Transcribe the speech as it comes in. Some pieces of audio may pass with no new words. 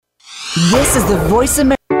This is the Voice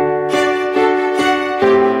America.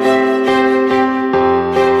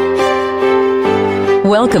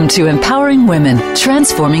 Welcome to Empowering Women,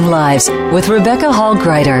 Transforming Lives with Rebecca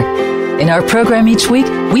Hall-Gruyter. In our program each week,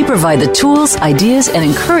 we provide the tools, ideas, and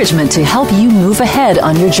encouragement to help you move ahead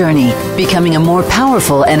on your journey, becoming a more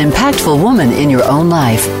powerful and impactful woman in your own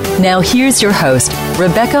life. Now here's your host,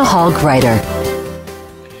 Rebecca Hall-Gruyter.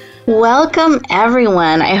 Welcome,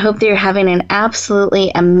 everyone. I hope that you're having an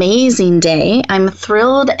absolutely amazing day. I'm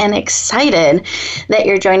thrilled and excited that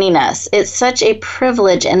you're joining us. It's such a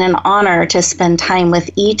privilege and an honor to spend time with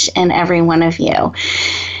each and every one of you.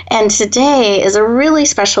 And today is a really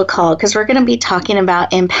special call because we're going to be talking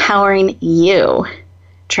about empowering you.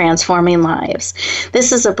 Transforming Lives.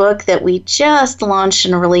 This is a book that we just launched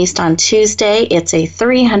and released on Tuesday. It's a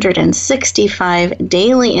 365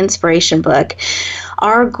 daily inspiration book.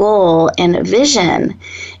 Our goal and vision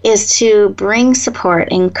is to bring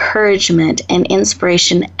support, encouragement, and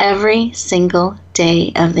inspiration every single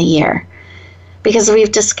day of the year. Because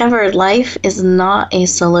we've discovered life is not a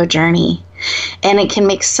solo journey. And it can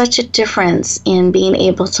make such a difference in being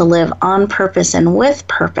able to live on purpose and with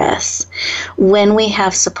purpose when we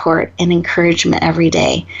have support and encouragement every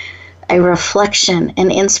day, a reflection, an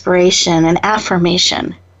inspiration, an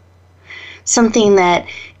affirmation, something that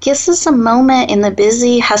gives us a moment in the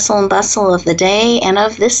busy hustle and bustle of the day and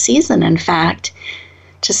of this season, in fact,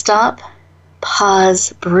 to stop,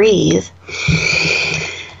 pause, breathe,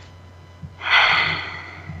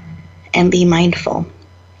 and be mindful.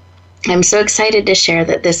 I'm so excited to share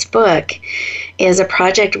that this book is a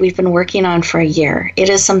project we've been working on for a year. It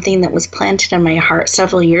is something that was planted in my heart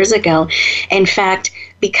several years ago. In fact,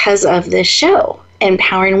 because of this show,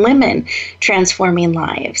 Empowering Women, Transforming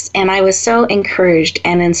Lives. And I was so encouraged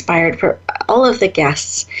and inspired for all of the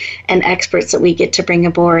guests and experts that we get to bring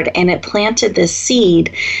aboard. And it planted this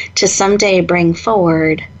seed to someday bring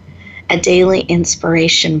forward a daily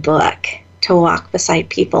inspiration book to walk beside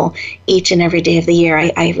people each and every day of the year.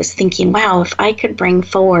 I was thinking, wow, if I could bring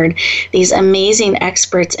forward these amazing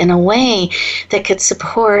experts in a way that could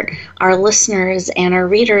support our listeners and our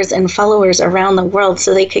readers and followers around the world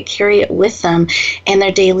so they could carry it with them in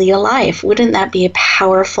their daily life, wouldn't that be a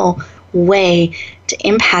powerful way to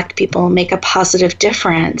impact people, make a positive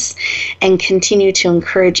difference, and continue to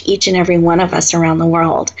encourage each and every one of us around the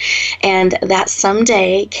world? And that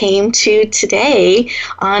someday came to today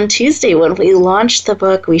on Tuesday when we launched the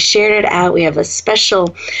book. We shared it out. We have a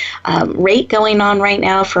special rate going on right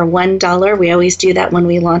now for $1. We always do that when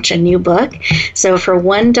we launch a new book. So for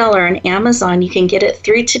 $1 on Amazon, you can get it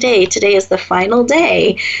through today. Today is the final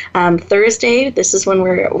day. Thursday, this is when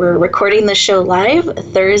we're recording the show live.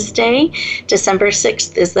 Thursday, December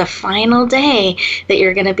 6th is the final day that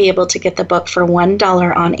you're going to be able to get the book for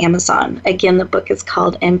 $1 on Amazon. Again, the book is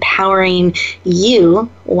called Empowering You,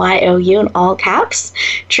 Y-O-U in all caps,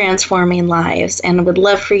 Transforming Lives. And I would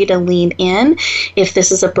love for you to lean in if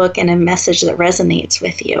this is a book and a message that resonates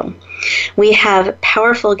with you. We have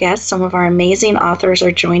powerful guests. Some of our amazing authors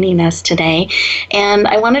are joining us today. And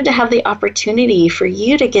I wanted to have the opportunity for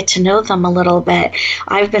you to get to know them a little bit.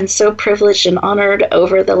 I've been so privileged and honored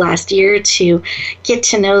over the last year to get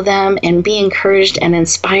to know them and be encouraged and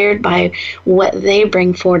inspired by what they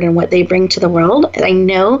bring forward and what they bring to the world. And I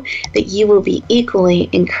know that you will be equally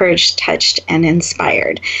encouraged, touched, and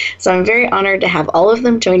inspired. So I'm very honored to have all of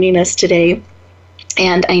them joining us today.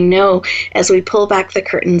 And I know as we pull back the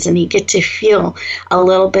curtains and you get to feel a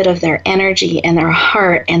little bit of their energy and their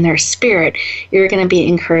heart and their spirit, you're going to be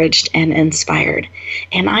encouraged and inspired.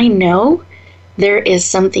 And I know there is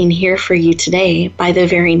something here for you today by the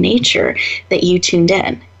very nature that you tuned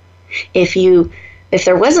in. If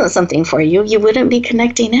there wasn't something for you, you wouldn't be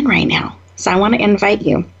connecting in right now. So I want to invite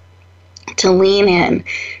you to lean in,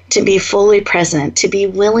 to be fully present, to be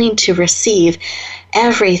willing to receive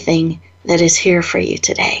everything that is here for you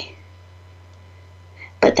today.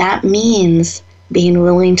 But that means being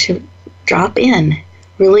willing to drop in,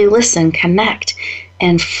 really listen, connect,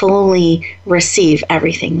 and fully receive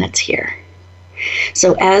everything that's here.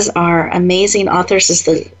 So as our amazing authors is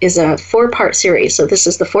a 4-part series. So this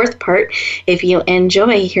is the 4th part. If you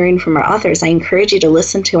enjoy hearing from our authors, I encourage you to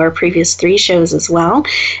listen to our previous 3 shows as well,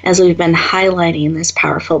 as we've been highlighting this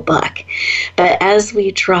powerful book. But as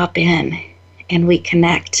we drop in and we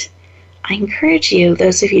connect, I encourage you,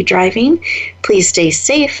 those of you driving, please stay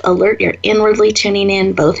safe, alert, you're inwardly tuning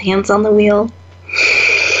in, both hands on the wheel,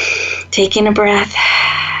 taking a breath.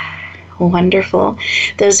 Wonderful.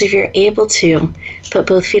 Those of you are able to, put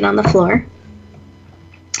both feet on the floor.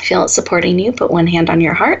 Feel it supporting you. Put one hand on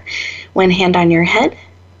your heart, one hand on your head,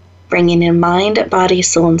 bringing in mind, body,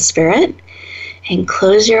 soul, and spirit. and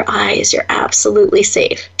close your eyes. You're absolutely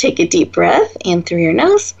safe. Take a deep breath in through your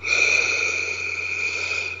nose,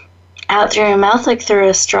 out through your mouth like through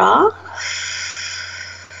a straw,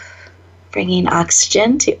 bringing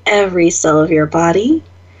oxygen to every cell of your body,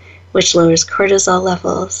 which lowers cortisol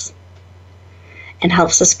levels and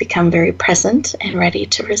helps us become very present and ready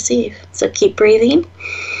to receive. So keep breathing.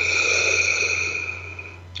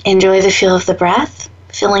 Enjoy the feel of the breath,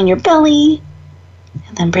 filling your belly,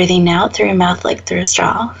 and then breathing out through your mouth like through a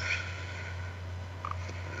straw.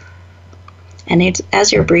 And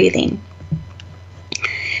as you're breathing,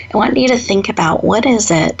 I want you to think about, what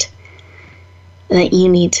is it that you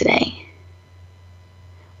need today?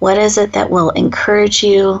 What is it that will encourage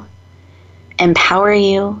you, empower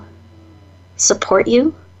you, support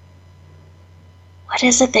you? What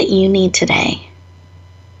is it that you need today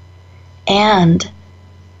and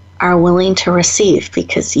are willing to receive,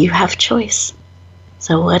 because you have choice?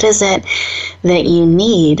 So what is it that you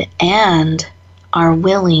need and are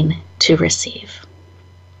willing to receive?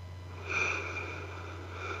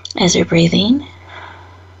 As you're breathing,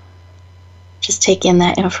 just take in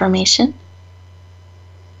that information,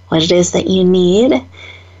 what it is that you need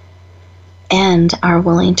and are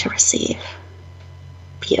willing to receive.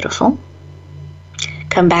 Beautiful.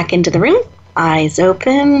 Come back into the room, eyes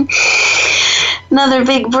open. Another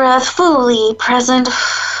big breath, fully present.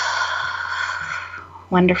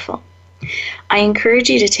 Wonderful. I encourage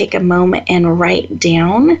you to take a moment and write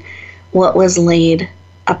down what was laid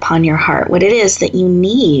upon your heart, what it is that you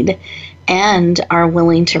need and are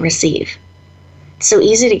willing to receive. It's so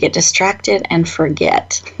easy to get distracted and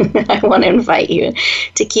forget. I want to invite you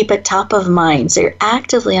to keep it top of mind, so you're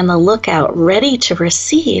actively on the lookout, ready to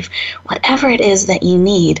receive whatever it is that you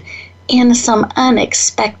need in some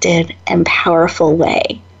unexpected and powerful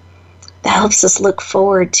way. That helps us look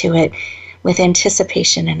forward to it with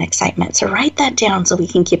anticipation and excitement. So write that down so we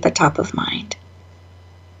can keep it top of mind.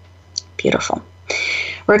 Beautiful.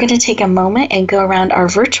 We're going to take a moment and go around our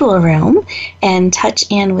virtual room and touch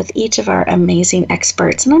in with each of our amazing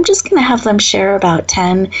experts. And I'm just going to have them share about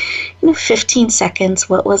 10, 15 seconds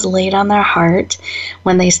what was laid on their heart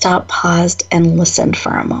when they stopped, paused, and listened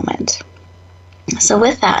for a moment. So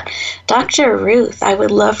with that, Dr. Ruth, I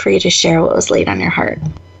would love for you to share what was laid on your heart.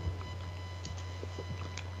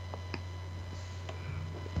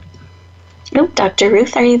 Oh, Dr.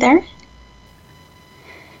 Ruth, are you there?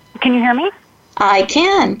 Can you hear me? I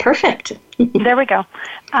can. Perfect. There we go.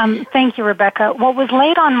 Thank you, Rebecca. What was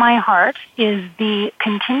laid on my heart is the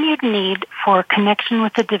continued need for connection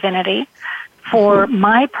with the divinity for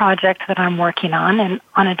my project that I'm working on and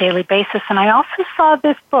on a daily basis. And I also saw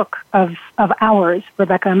this book of ours,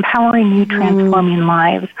 Rebecca, Empowering You, Transforming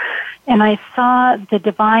Lives. And I saw the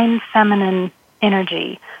divine feminine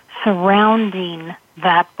energy surrounding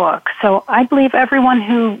that book. So I believe everyone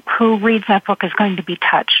who reads that book is going to be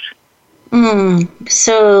touched.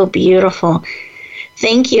 So beautiful.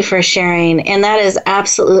 Thank you for sharing. And that is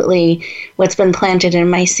absolutely what's been planted in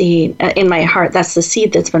my seed, in my heart. That's the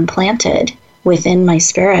seed that's been planted within my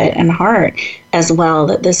spirit and heart as well,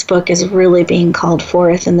 that this book is really being called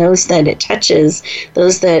forth, and those that it touches,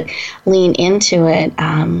 those that lean into it,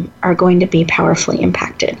 are going to be powerfully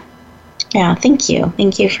impacted. Yeah, thank you.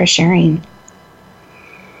 Thank you for sharing.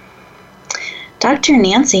 Dr.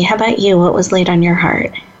 Nancy, how about you? What was laid on your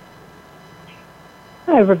heart?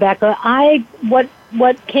 Hi, Rebecca.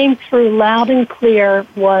 What came through loud and clear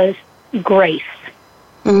was grace.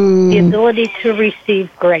 The ability to receive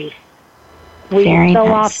grace. We Very so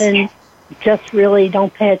nice. often just really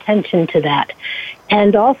don't pay attention to that.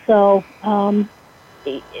 And also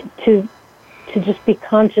to just be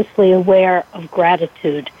consciously aware of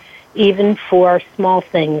gratitude, even for small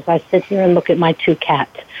things. I sit here and look at my 2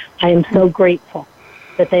 cats. I am so grateful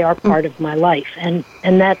that they are part of my life. And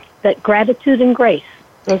that gratitude and grace,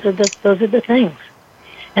 those are the things.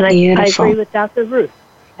 And I agree with Dr. Ruth.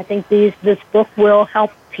 I think this book will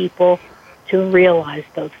help people to realize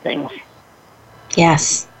those things.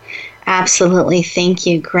 Yes, absolutely. Thank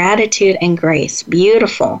you. Gratitude and grace.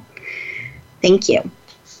 Beautiful. Thank you.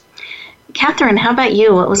 Catherine, how about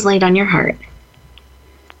you? What was laid on your heart?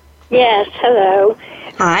 Yes, hello.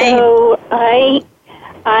 Hi. So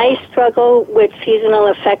I struggle with seasonal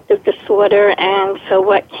affective disorder, and so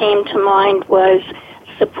what came to mind was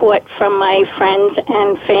support from my friends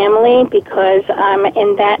and family, because I'm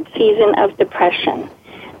in that season of depression.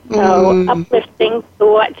 So uplifting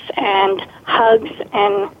thoughts and hugs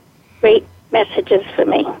and great messages for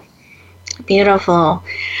me. Beautiful.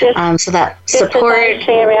 So that support. Just as I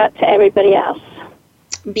share out to everybody else.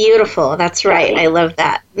 Beautiful. That's right. I love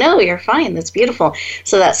that. No, you're fine. That's beautiful.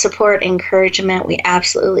 So that support, encouragement, we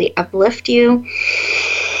absolutely uplift you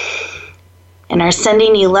and are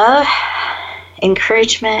sending you love,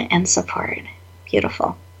 encouragement, and support.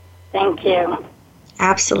 Beautiful. Thank you.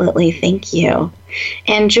 Absolutely. Thank you.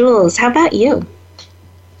 And Jules, how about you?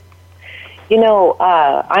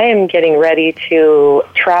 I am getting ready to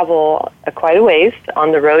travel quite a ways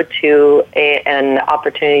on the road to an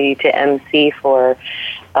opportunity to MC for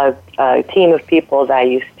a team of people that I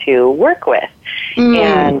used to work with.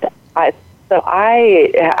 And I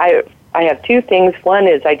have two things. One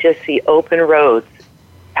is I just see open roads,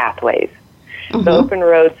 pathways. So open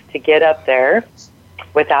roads to get up there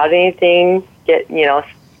without anything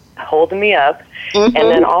holding me up. And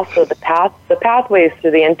then also the pathways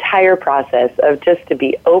through the entire process of just to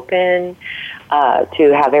be open,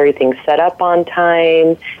 to have everything set up on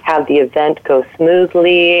time, have the event go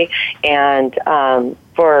smoothly, and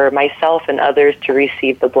for myself and others to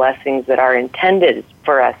receive the blessings that are intended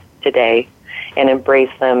for us today and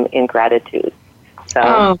embrace them in gratitude.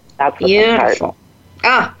 So that's what beautiful.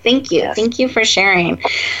 Oh, thank you. Yes. Thank you for sharing.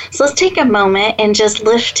 So let's take a moment and just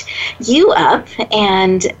lift you up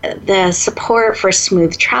and the support for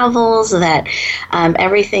smooth travels, that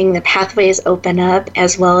everything, the pathways open up,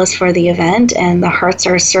 as well as for the event, and the hearts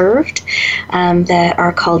are served that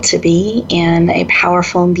are called to be in a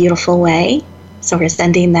powerful and beautiful way. So we're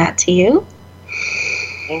sending that to you.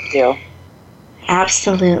 Thank you.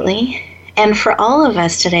 Absolutely. And for all of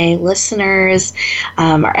us today, listeners,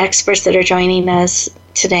 our experts that are joining us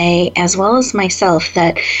today, as well as myself,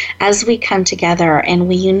 that as we come together and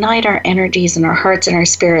we unite our energies and our hearts and our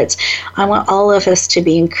spirits, I want all of us to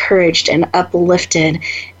be encouraged and uplifted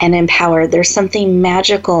and empowered. There's something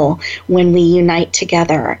magical when we unite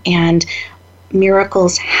together, and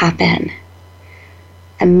miracles happen.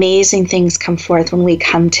 Amazing things come forth when we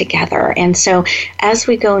come together. And so as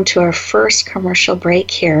we go into our first commercial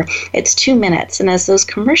break here, it's 2 minutes. And as those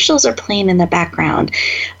commercials are playing in the background,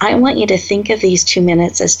 I want you to think of these 2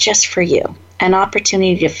 minutes as just for you, an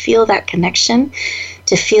opportunity to feel that connection,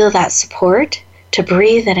 to feel that support, to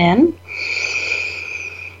breathe it in,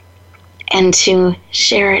 and to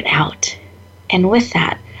share it out. And with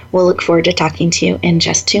that, we'll look forward to talking to you in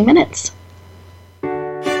just 2 minutes.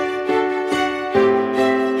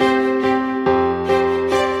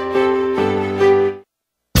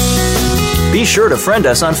 Be sure to friend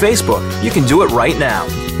us on Facebook. You can do it right now.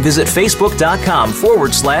 Visit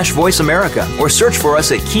facebook.com/Voice America or search for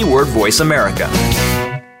us at keyword Voice America.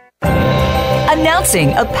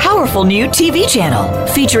 Announcing a powerful new TV channel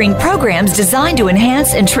featuring programs designed to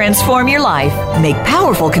enhance and transform your life. Make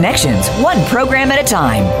powerful connections, one program at a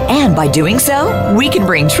time. And by doing so, we can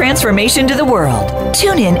bring transformation to the world.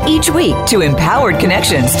 Tune in each week to Empowered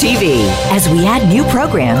Connections TV as we add new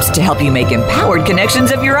programs to help you make empowered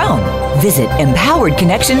connections of your own. Visit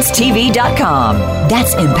empoweredconnectionstv.com.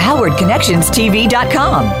 That's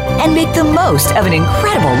empoweredconnectionstv.com. And make the most of an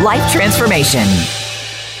incredible life transformation.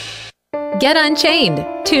 Get Unchained.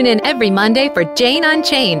 Tune in every Monday for Jane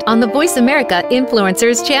Unchained on the Voice America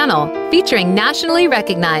Influencers channel, featuring nationally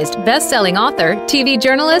recognized best-selling author, TV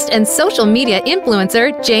journalist, and social media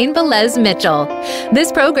influencer Jane Velez Mitchell.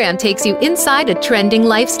 This program takes you inside a trending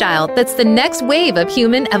lifestyle that's the next wave of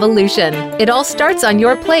human evolution. It all starts on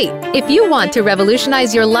your plate. If you want to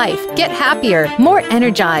revolutionize your life, get happier, more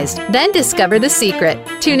energized, then discover the secret.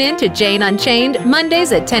 Tune in to Jane Unchained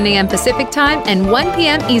Mondays at 10 a.m. Pacific Time and 1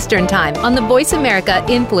 p.m. Eastern Time on the Voice America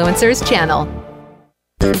Influencers channel.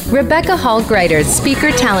 Rebecca Hall-Griter's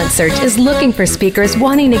Speaker Talent Search is looking for speakers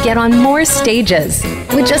wanting to get on more stages.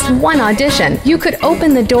 With just one audition, you could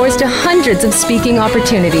open the doors to hundreds of speaking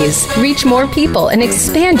opportunities, reach more people, and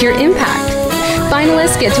expand your impact.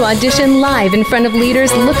 Finalists get to audition live in front of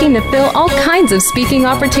leaders looking to fill all kinds of speaking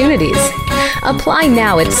opportunities. Apply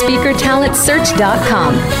now at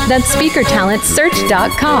SpeakerTalentSearch.com. That's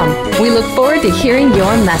SpeakerTalentSearch.com. We look forward to hearing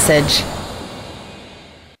your message.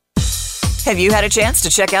 Have you had a chance to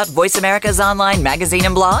check out Voice America's online magazine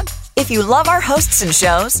and blog? If you love our hosts and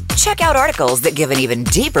shows, check out articles that give an even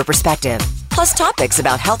deeper perspective. Plus topics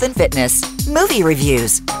about health and fitness, movie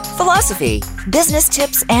reviews, philosophy, business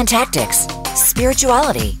tips and tactics,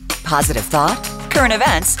 spirituality, positive thought, current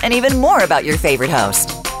events, and even more about your favorite host.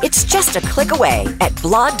 It's just a click away at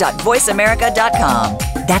blog.voiceamerica.com.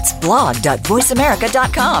 That's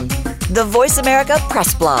blog.voiceamerica.com. The Voice America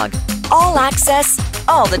Press Blog. All access,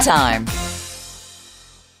 all the time.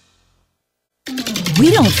 We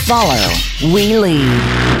don't follow, we lead.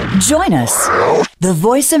 Join us, the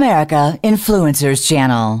Voice America Influencers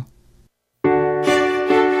Channel.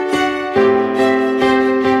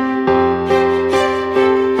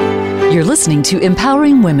 You're listening to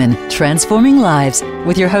Empowering Women, Transforming Lives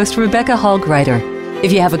with your host, Rebecca Hall-Gruyter.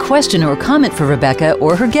 If you have a question or comment for Rebecca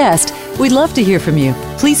or her guest, we'd love to hear from you.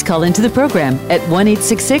 Please call into the program at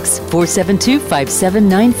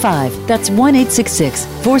 1-866-472-5795. That's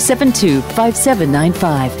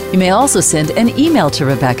 1-866-472-5795. You may also send an email to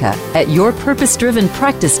Rebecca at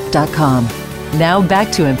yourpurposedrivenpractice.com. Now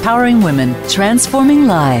back to Empowering Women, Transforming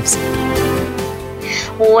Lives.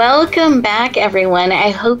 Welcome back, everyone.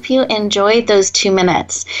 I hope you enjoyed those 2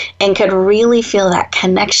 minutes and could really feel that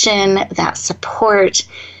connection, that support,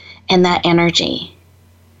 and that energy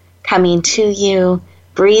coming to you,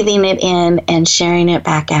 breathing it in and sharing it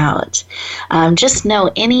back out. Just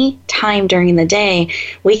know any time during the day,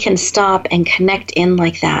 we can stop and connect in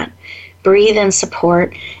like that. Breathe in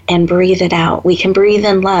support and breathe it out. We can breathe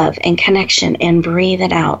in love and connection and breathe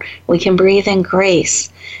it out. We can breathe in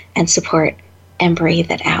grace and support and breathe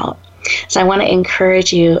it out. So I want to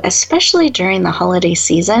encourage you, especially during the holiday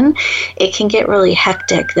season, it can get really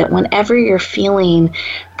hectic that whenever you're feeling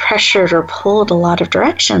pressured or pulled a lot of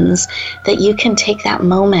directions, that you can take that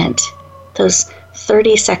moment, those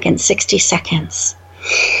 30 seconds, 60 seconds,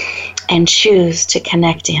 and choose to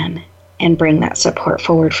connect in and bring that support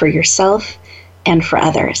forward for yourself and for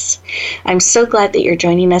others. I'm so glad that you're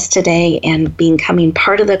joining us today and becoming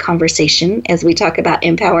part of the conversation as we talk about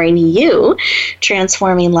empowering you,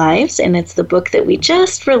 transforming lives. And it's the book that we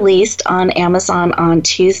just released on Amazon on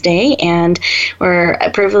Tuesday. And we're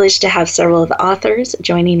privileged to have several of the authors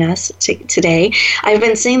joining us today. I've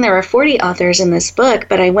been saying there are 40 authors in this book,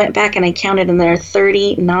 but I went back and I counted and there are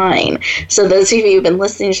 39. So those of you who've been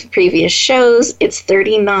listening to previous shows, it's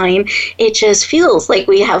 39. It just feels like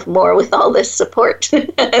we have more with all this support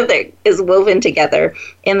that is woven together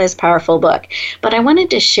in this powerful book. But I wanted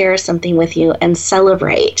to share something with you and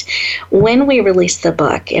celebrate. When we released the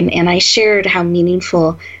book, and I shared how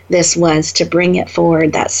meaningful this was to bring it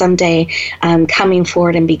forward, that someday coming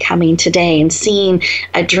forward and becoming today, and seeing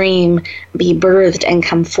a dream be birthed and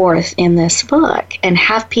come forth in this book, and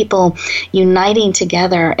have people uniting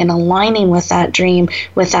together and aligning with that dream,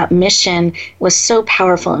 with that mission, was so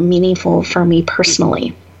powerful and meaningful for me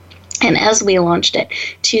personally. And as we launched it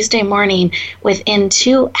Tuesday morning, within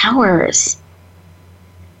 2 hours,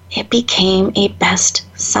 it became a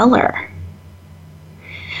bestseller.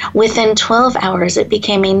 Within 12 hours, it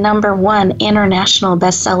became a #1 international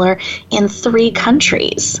bestseller in 3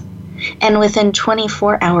 countries. And within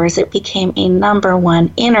 24 hours, it became a #1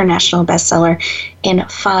 international bestseller in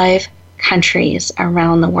 5 countries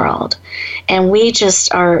around the world. And we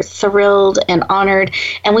just are thrilled and honored,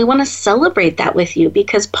 and we want to celebrate that with you,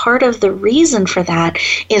 because part of the reason for that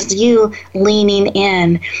is you leaning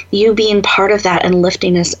in, you being part of that and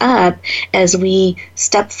lifting us up as we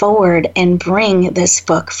step forward and bring this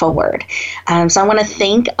book forward. So I want to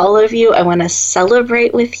thank all of you. I want to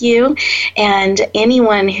celebrate with you, and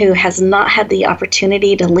anyone who has not had the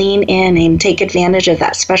opportunity to lean in and take advantage of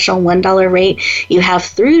that special $1 rate, you have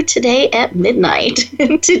through today at midnight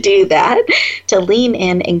to do that, to lean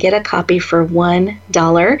in and get a copy for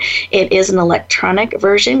 $1. It is an electronic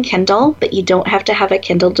version, Kindle, but you don't have to have a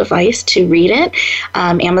Kindle device to read it.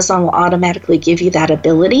 Amazon will automatically give you that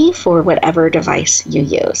ability for whatever device you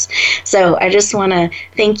use. So I just want to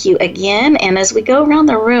thank you again. And as we go around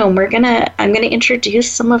the room, I'm going to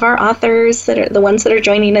introduce some of our authors, that are the ones that are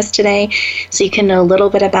joining us today, so you can know a little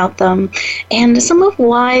bit about them and some of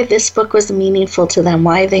why this book was meaningful to them,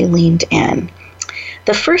 why they leaned in.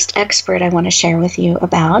 The first expert I want to share with you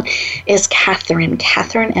about is Catherine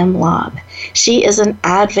M. Lobb. She is an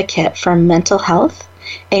advocate for mental health,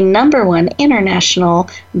 a #1 international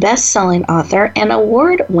best-selling author and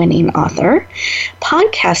award-winning author,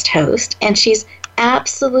 podcast host, and she's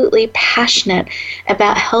absolutely passionate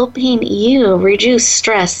about helping you reduce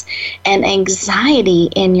stress and anxiety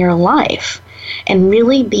in your life, and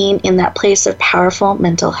really being in that place of powerful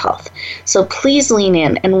mental health. So please lean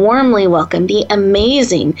in and warmly welcome the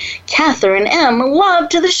amazing Catherine M. Lobb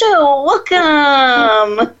to the show.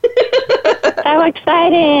 Welcome. So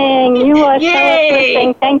exciting. You are so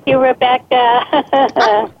uplifting. Thank you, Rebecca.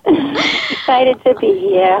 Excited to be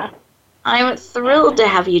here. I'm thrilled to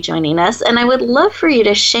have you joining us, and I would love for you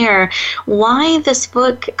to share why this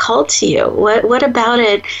book called to you. What about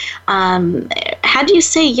it had you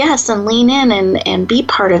say yes and lean in and be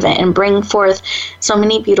part of it and bring forth so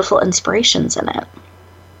many beautiful inspirations in it?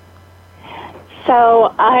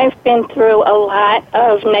 So I've been through a lot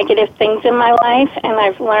of negative things in my life, and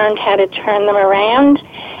I've learned how to turn them around.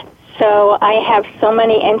 So I have so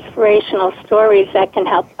many inspirational stories that can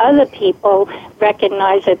help other people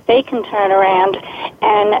recognize that they can turn around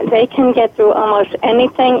and they can get through almost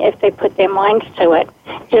anything if they put their minds to it.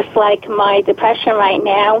 Just like my depression right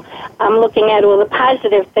now, I'm looking at all the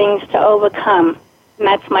positive things to overcome, and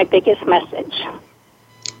that's my biggest message.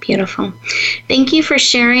 Beautiful. Thank you for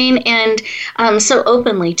sharing, and so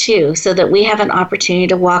openly too, so that we have an opportunity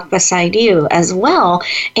to walk beside you as well.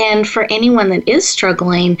 And for anyone that is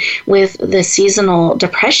struggling with the seasonal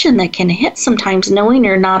depression that can hit sometimes, knowing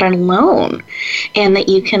you're not alone and that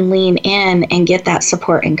you can lean in and get that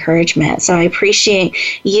support encouragement. So I appreciate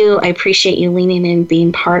you. I appreciate you leaning in,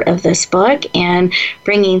 being part of this book, and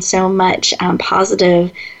bringing so much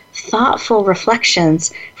positive, thoughtful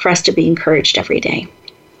reflections for us to be encouraged every day.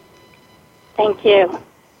 Thank you.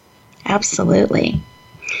 Absolutely.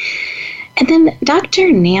 And then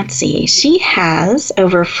Dr. Nancy, she has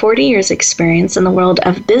over 40 years experience in the world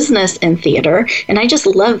of business and theater, and I just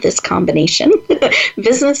love this combination,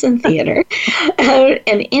 business and theater,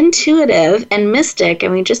 and intuitive and mystic. I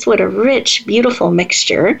mean, just what a rich, beautiful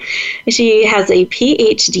mixture. She has a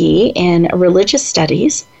PhD in religious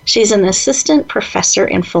studies. She's an assistant professor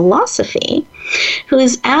in philosophy who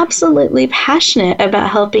is absolutely passionate about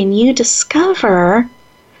helping you discover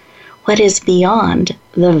what is beyond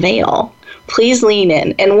the veil. Please lean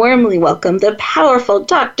in and warmly welcome the powerful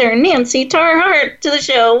Dr. Nancy Tarhart to the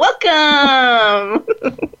show. Welcome.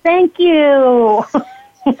 Thank you.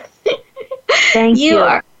 Thank you.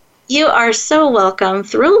 You are so welcome.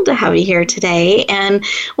 Thrilled to have you here today, and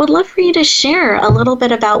would love for you to share a little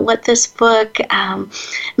bit about what this book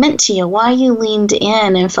meant to you, why you leaned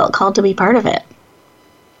in and felt called to be part of it.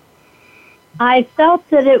 I felt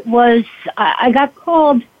that it was, I got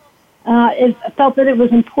called, I felt that it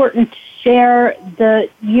was important to share the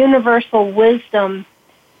universal wisdom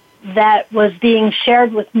that was being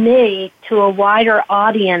shared with me to a wider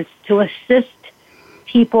audience to assist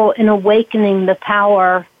people in awakening the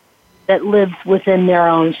power that lives within their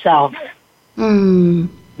own self.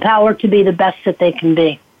 Power to be the best that they can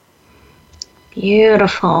be.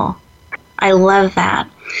 Beautiful. I love that.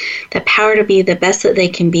 The power to be the best that they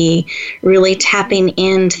can be, really tapping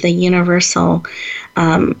into the universal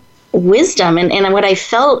wisdom. And what I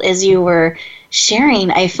felt as you were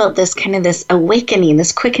sharing, I felt this kind of this awakening,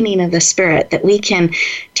 this quickening of the spirit, that we can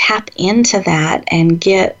tap into that and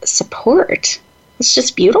get support. It's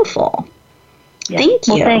just beautiful. Yeah. Thank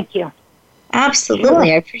you. Well, thank you. Absolutely. Sure.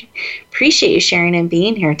 I appreciate you sharing and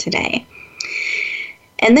being here today.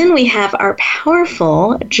 And then we have our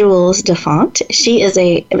powerful Jules DeFont. She's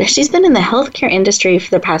been in the healthcare industry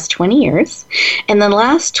for the past 20 years, and the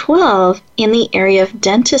last 12 in the area of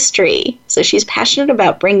dentistry. So she's passionate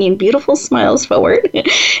about bringing beautiful smiles forward,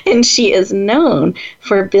 and she is known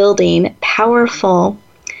for building powerful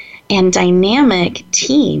and dynamic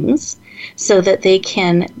teams so that they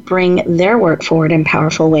can bring their work forward in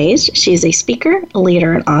powerful ways. She's a speaker, a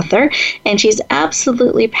leader, and author, and she's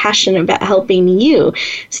absolutely passionate about helping you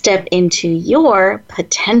step into your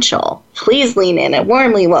potential. Please lean in and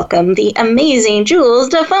warmly welcome the amazing Jules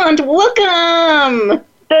DeFont. Welcome!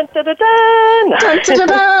 Dun, dun, dun, dun. Dun, dun, dun,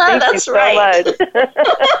 dun. That's right.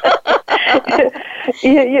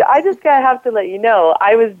 I just have to let you know,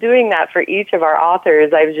 I was doing that for each of our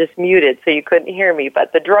authors. I was just muted, so you couldn't hear me,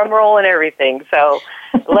 but the drum roll and everything. So,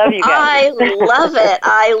 love you guys. I love it.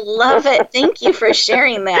 I love it. Thank you for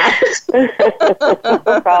sharing that.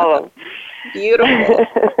 No problem. Beautiful.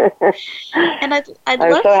 And I'm so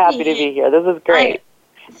happy to be here. This is great.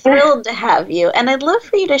 Thrilled to have you. And I'd love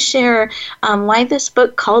for you to share why this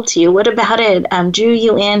book called to you. What about it drew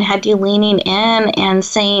you in, had you leaning in and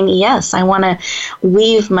saying, yes, I want to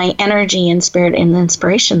weave my energy and spirit and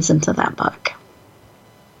inspirations into that book?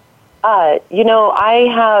 I've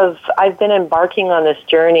been embarking on this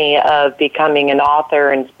journey of becoming an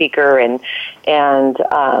author and speaker and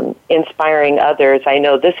inspiring others. I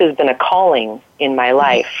know this has been a calling in my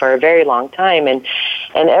life for a very long time, and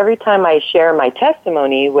every time I share my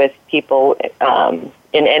testimony with people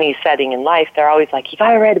in any setting in life, they're always like, "You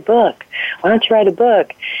gotta write a book. Why don't you write a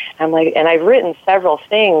book?" I'm like, and I've written several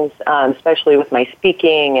things, especially with my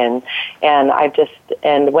speaking, and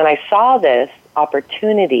when I saw this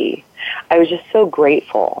opportunity, I was just so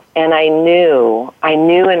grateful, and I knew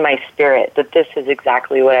in my spirit that this is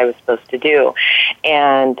exactly what I was supposed to do.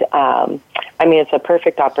 And it's a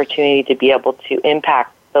perfect opportunity to be able to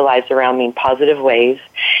impact the lives around me in positive ways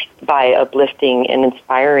by uplifting and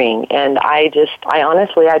inspiring. And I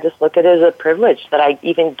honestly look at it as a privilege that I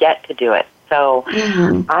even get to do it. So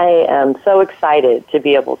I am so excited to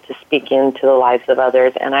be able to speak into the lives of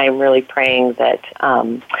others, and I am really praying that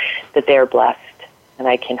they're blessed and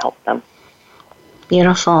I can help them.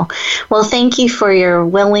 Beautiful. Well, thank you for your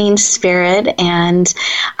willing spirit and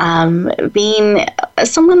being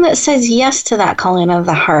someone that says yes to that calling of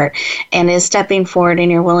the heart and is stepping forward, and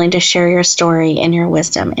you're willing to share your story and your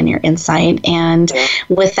wisdom and your insight, and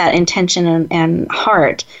with that intention and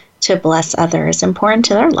heart to bless others and pour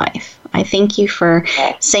into their life. I thank you for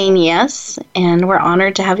saying yes, and we're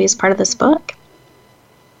honored to have you as part of this book.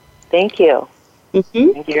 Thank you.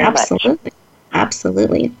 Mm-hmm. Thank you very much.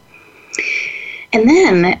 Absolutely. And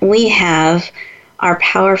then we have our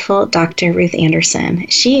powerful Dr. Ruth Anderson.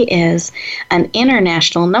 She is an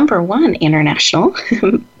international, #1 international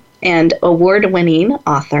and award-winning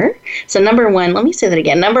author. So #1, let me say that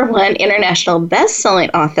again, #1 international best-selling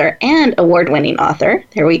author and award-winning author.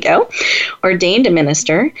 There we go. Ordained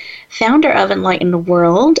minister, founder of Enlightened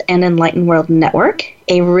World and Enlightened World Network,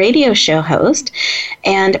 a radio show host,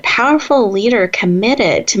 and powerful leader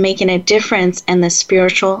committed to making a difference in the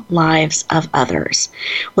spiritual lives of others.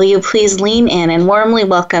 Will you please lean in and warmly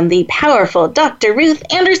welcome the powerful Dr. Ruth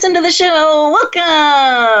Anderson to the show?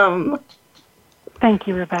 Welcome! Thank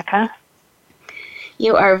you, Rebecca.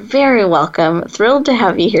 You are very welcome. Thrilled to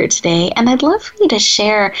have you here today. And I'd love for you to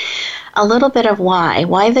share a little bit of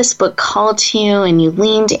why this book called to you and you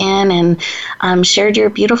leaned in and shared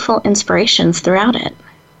your beautiful inspirations throughout it.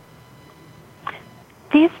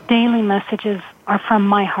 These daily messages are from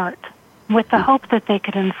my heart, with the hope that they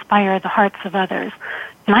could inspire the hearts of others.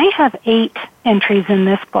 And I have 8 entries in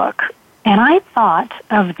this book. And I thought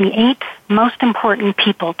of the 8 most important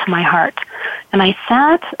people to my heart. And I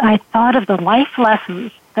thought of the life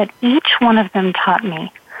lessons that each one of them taught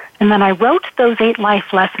me. And then I wrote those 8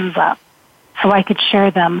 life lessons up so I could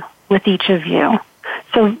share them with each of you.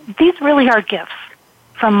 So these really are gifts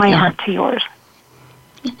from my heart to yours.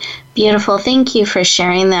 Beautiful. Thank you for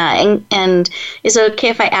sharing that. And is it okay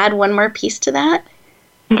if I add one more piece to that?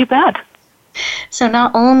 You bet. So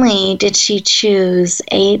not only did she choose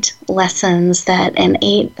 8 lessons and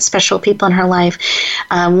 8 special people in her life,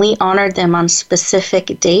 we honored them on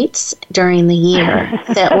specific dates during the year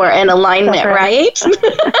that were in alignment, right?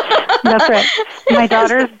 That's right. My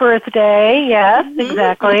daughter's birthday, yes,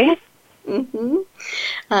 exactly.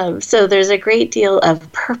 Mm-hmm. So there's a great deal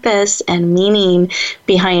of purpose and meaning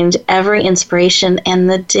behind every inspiration and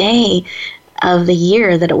the day of the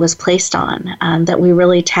year that it was placed on, that we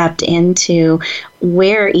really tapped into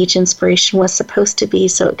where each inspiration was supposed to be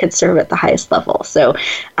so it could serve at the highest level. So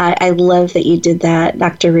I love that you did that,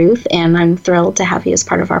 Dr. Ruth, and I'm thrilled to have you as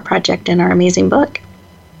part of our project and our amazing book.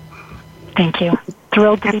 Thank you.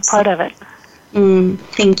 Thrilled to be part of it.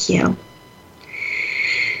 Thank you.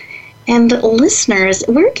 And listeners,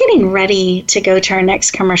 we're getting ready to go to our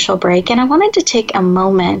next commercial break, and I wanted to take a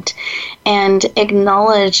moment and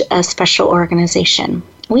acknowledge a special organization.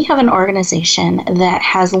 We have an organization that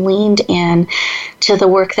has leaned in to the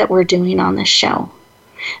work that we're doing on this show.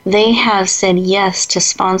 They have said yes to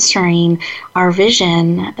sponsoring our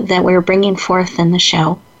vision that we're bringing forth in the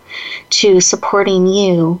show, to supporting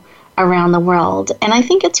you around the world. And I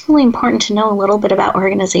think it's really important to know a little bit about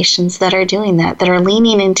organizations that are doing that are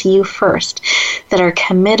leaning into you first, that are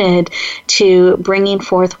committed to bringing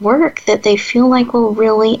forth work that they feel like will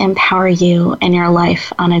really empower you in your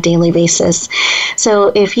life on a daily basis. So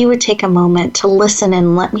if you would take a moment to listen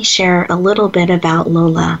and let me share a little bit about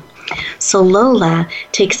Lola. So Lola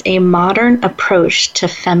takes a modern approach to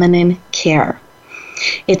feminine care.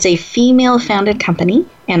 It's a female-founded company,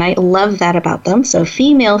 and I love that about them. So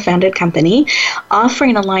female-founded company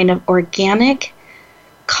offering a line of organic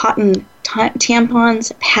cotton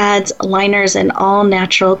tampons, pads, liners, and all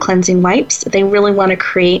natural cleansing wipes. They really want to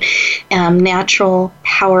create natural,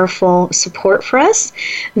 powerful support for us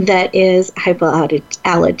that is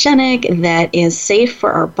hypoallergenic, that is safe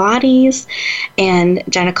for our bodies, and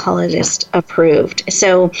gynecologist approved.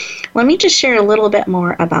 So let me just share a little bit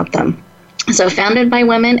more about them. So founded by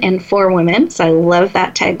women and for women, so I love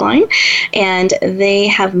that tagline. And they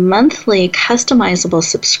have monthly customizable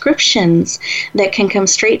subscriptions that can come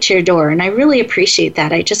straight to your door. And I really appreciate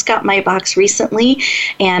that. I just got my box recently,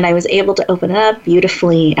 and I was able to open it up,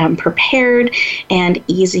 beautifully prepared and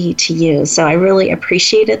easy to use. So I really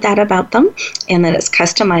appreciated that about them, and that it's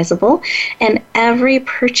customizable. And every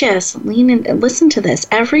purchase, listen to this,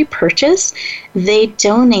 every purchase, they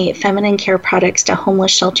donate feminine care products to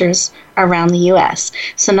homeless shelters around the U.S.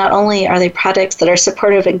 So not only are they products that are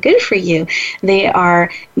supportive and good for you, they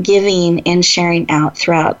are giving and sharing out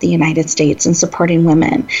throughout the United States and supporting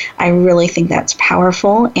women. I really think that's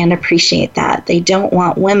powerful and appreciate that. They don't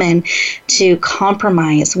want women to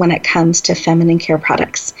compromise when it comes to feminine care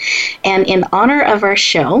products. And in honor of our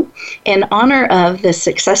show, in honor of the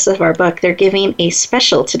success of our book, they're giving a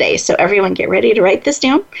special today. So everyone get ready to write this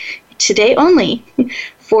down. Today only,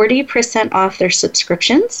 40% off their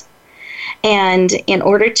subscriptions. And in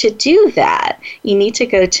order to do that, you need to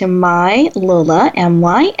go to mylola,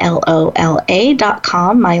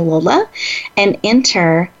 MYLOLA.com, mylola, and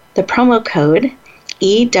enter the promo code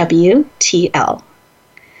EWTL.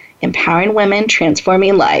 Empowering Women,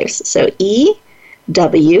 Transforming Lives. So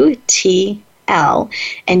EWTL.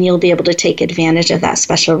 And you'll be able to take advantage of that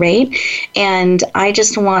special rate. And I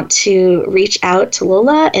just want to reach out to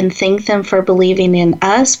Lola and thank them for believing in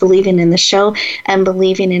us, believing in the show, and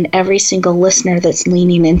believing in every single listener that's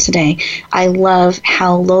leaning in today. I love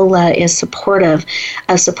how Lola is supportive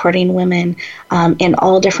of supporting women in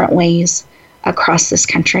all different ways across this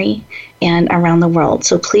country and around the world.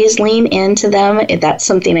 So please lean into them. If that's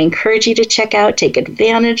something I encourage you to check out, take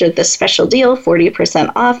advantage of this special deal,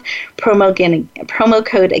 40% off. Promo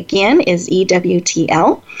code again is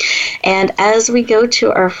EWTL. And as we go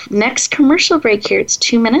to our next commercial break here, it's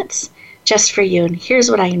 2 minutes just for you. And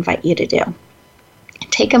here's what I invite you to do.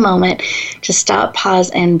 Take a moment to stop,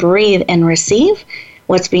 pause, and breathe and receive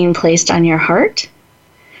what's being placed on your heart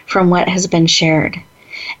from what has been shared.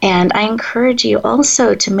 And I encourage you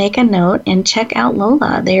also to make a note and check out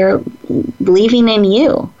Lola. They're believing in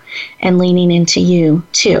you and leaning into you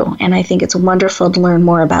too. And I think it's wonderful to learn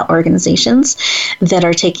more about organizations that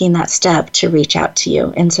are taking that step to reach out to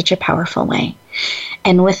you in such a powerful way.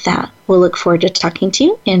 And with that, we'll look forward to talking to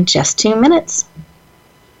you in just 2 minutes.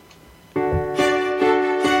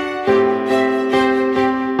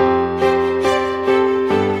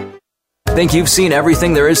 Think you've seen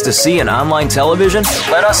everything there is to see in online television?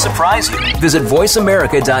 Let us surprise you. Visit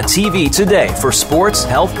voiceamerica.tv today for sports,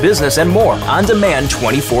 health, business, and more on demand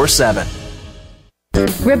 24/7.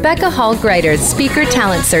 Rebecca Hall Greider's Speaker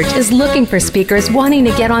Talent Search is looking for speakers wanting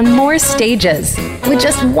to get on more stages. With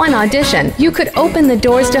just one audition, you could open the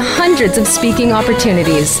doors to hundreds of speaking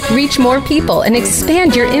opportunities, reach more people, and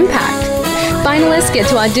expand your impact. Finalists get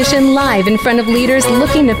to audition live in front of leaders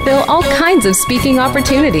looking to fill all kinds of speaking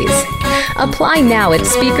opportunities. Apply now at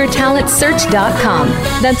SpeakerTalentSearch.com.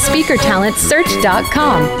 That's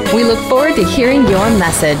SpeakerTalentSearch.com. We look forward to hearing your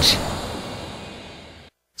message.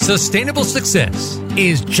 Sustainable success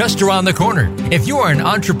is just around the corner. If you are an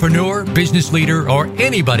entrepreneur, business leader, or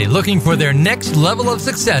anybody looking for their next level of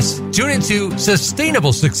success, tune into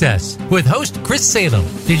Sustainable Success with host Chris Salem.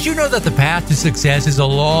 Did you know that the path to success is a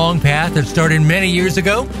long path that started many years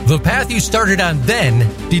ago? The path you started on then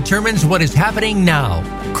determines what is happening now.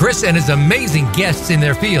 Chris and his amazing guests in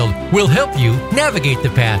their field will help you navigate the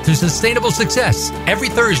path to sustainable success every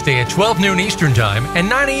Thursday at 12 noon Eastern Time and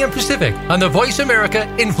 9 a.m. Pacific on the Voice America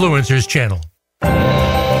Influencers Channel.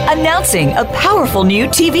 Announcing a powerful new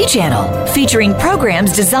TV channel featuring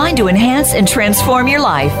programs designed to enhance and transform your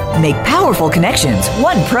life. Make powerful connections,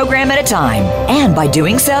 one program at a time. And by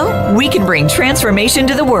doing so, we can bring transformation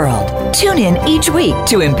to the world. Tune in each week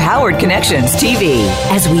to Empowered Connections TV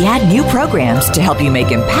as we add new programs to help you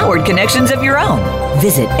make empowered connections of your own.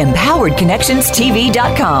 Visit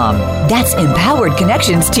EmpoweredConnectionsTV.com. That's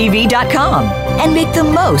EmpoweredConnectionsTV.com. And make the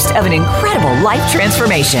most of an incredible life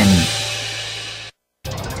transformation.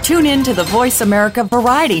 Tune in to the Voice America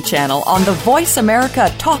Variety channel on the Voice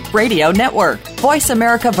America Talk Radio Network. Voice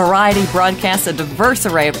America Variety broadcasts a diverse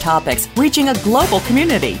array of topics, reaching a global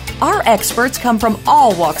community. Our experts come from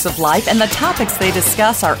all walks of life, and the topics they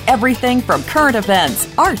discuss are everything from current events,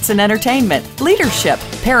 arts and entertainment, leadership,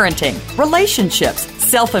 parenting, relationships,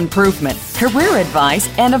 self-improvement, career advice,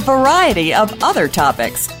 and a variety of other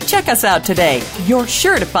topics. Check us out today. You're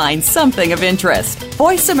sure to find something of interest.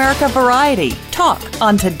 Voice America Variety. Talk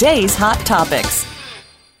on today's hot topics.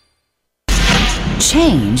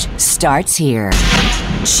 Change starts here.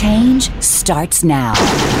 Change starts now.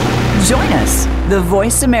 Join us, the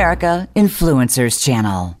Voice America Influencers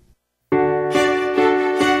Channel.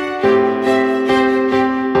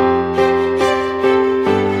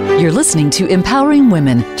 You're listening to Empowering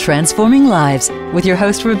Women, Transforming Lives with your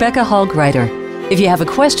host, Rebecca Hall Greider. If you have a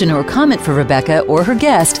question or comment for Rebecca or her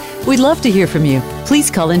guest, we'd love to hear from you.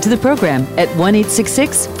 Please call into the program at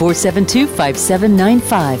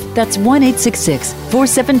 1-866-472-5795. That's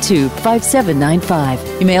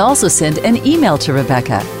 1-866-472-5795. You may also send an email to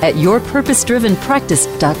Rebecca at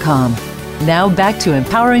yourpurposedrivenpractice.com. Now back to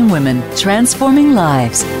Empowering Women, Transforming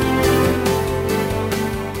Lives.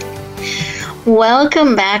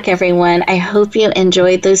 Welcome back, everyone. I hope you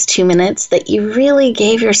enjoyed those 2 minutes, that you really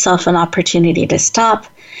gave yourself an opportunity to stop,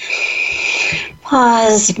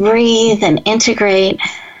 pause, breathe, and integrate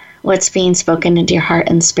what's being spoken into your heart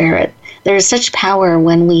and spirit. There's such power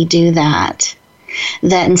when we do that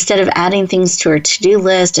instead of adding things to our to-do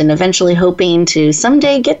list and eventually hoping to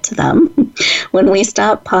someday get to them, when we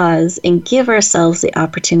stop, pause, and give ourselves the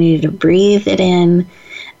opportunity to breathe it in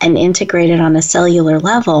and integrate it on a cellular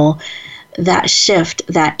level, that shift,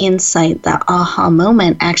 that insight, that aha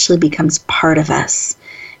moment actually becomes part of us.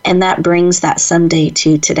 And that brings that someday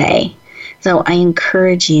to today. So I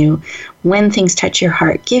encourage you, when things touch your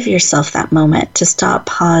heart, give yourself that moment to stop,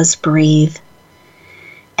 pause, breathe,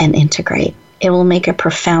 and integrate. It will make a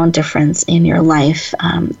profound difference in your life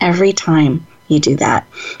every time you do that.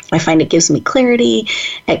 I find it gives me clarity,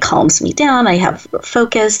 it calms me down, I have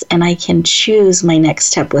focus, and I can choose my next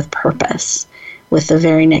step with purpose, with the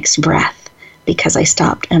very next breath, because I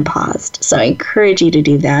stopped and paused. So I encourage you to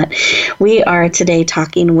do that. We are today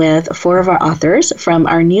talking with 4 of our authors from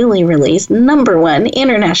our newly released #1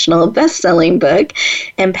 international best-selling book,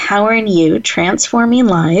 Empowering You, Transforming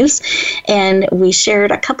Lives. And we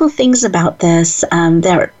shared a couple things about this,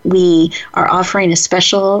 that we are offering a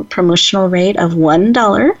special promotional rate of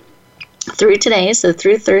 $1 through today, so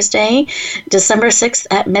through Thursday, December 6th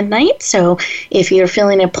at midnight. So if you're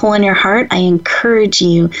feeling a pull in your heart, I encourage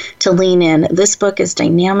you to lean in. This book is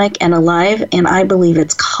dynamic and alive, and I believe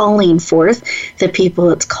it's calling forth the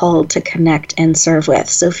people it's called to connect and serve with.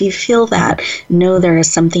 So if you feel that, know there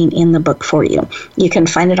is something in the book for you. You can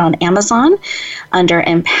find it on Amazon under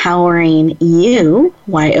Empowering You,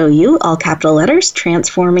 Y-O-U, all capital letters,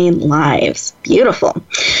 Transforming Lives. Beautiful.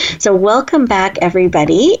 So welcome back,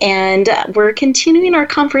 everybody. And we're continuing our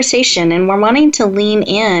conversation, and we're wanting to lean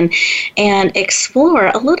in and explore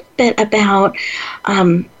a little bit about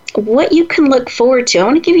what you can look forward to. I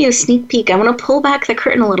want to give you a sneak peek. I want to pull back the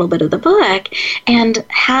curtain a little bit of the book and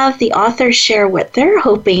have the author share what they're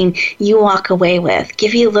hoping you walk away with,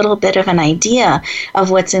 give you a little bit of an idea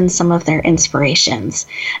of what's in some of their inspirations.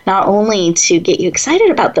 Not only to get you excited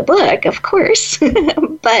about the book, of course,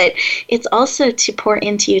 but it's also to pour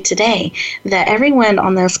into you today, that everyone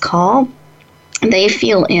on this call, they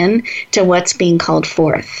feel in to what's being called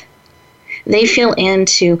forth. They feel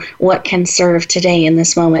into what can serve today in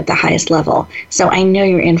this moment at the highest level. So I know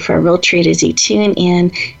you're in for a real treat as you tune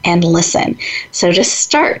in and listen. So to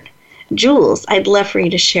start, Jules, I'd love for you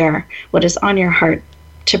to share what is on your heart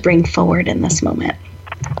to bring forward in this moment.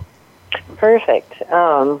 Perfect.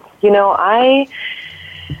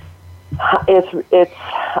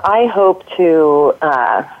 I hope to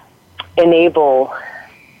enable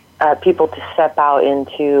people to step out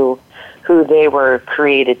into who they were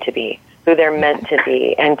created to be, who they're meant to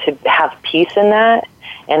be, and to have peace in that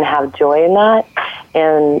and have joy in that.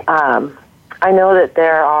 And I know that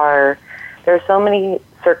there are so many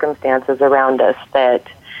circumstances around us that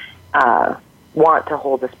want to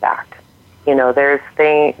hold us back. You know, there's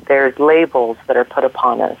labels that are put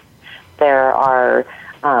upon us. There are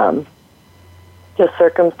just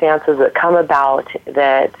circumstances that come about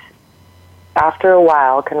that after a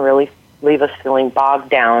while can really leave us feeling bogged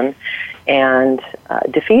down and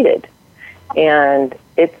defeated. And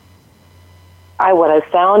what I've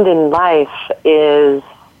found in life is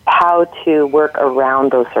how to work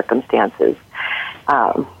around those circumstances.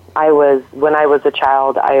 When I was a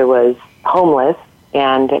child, I was homeless,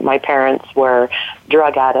 and my parents were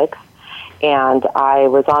drug addicts, and I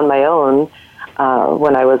was on my own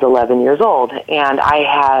when I was 11 years old. And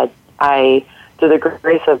through the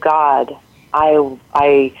grace of God, I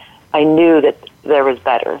knew that there was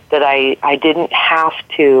better, that I didn't have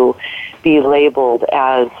to be labeled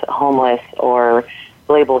as homeless or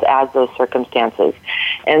labeled as those circumstances.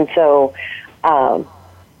 And so I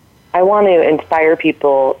want to inspire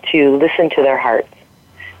people to listen to their hearts,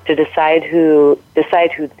 to decide who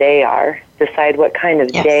they are, decide what kind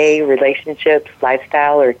of day, relationships,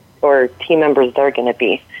 lifestyle, or team members they're going to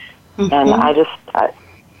be. Mm-hmm. And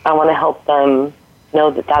I want to help them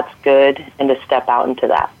know that that's good and to step out into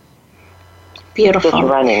that. Beautiful. Just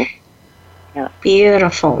running. Yeah.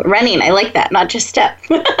 Beautiful. Running, I like that. Not just step,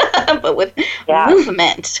 but with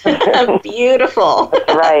movement. Beautiful.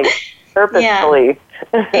 That's right. Purposefully.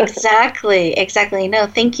 Yeah. Exactly. No,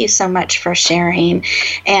 thank you so much for sharing.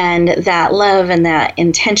 And that love and that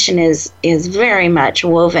intention is very much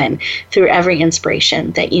woven through every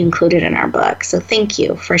inspiration that you included in our book. So thank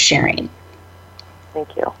you for sharing.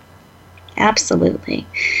 Thank you. Absolutely.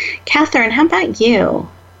 Catherine, how about you?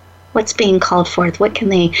 What's being called forth? What can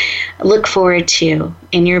they look forward to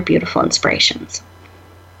in your beautiful inspirations?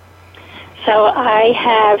 So I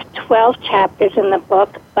have 12 chapters in the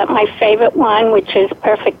book, but my favorite one, which is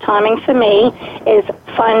perfect timing for me, is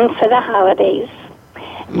Fun for the Holidays.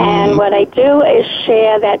 And what I do is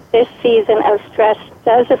share that this season of stress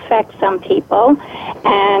does affect some people,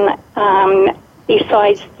 and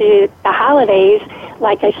besides the holidays,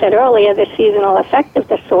 like I said earlier, the seasonal affective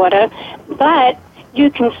disorder, but you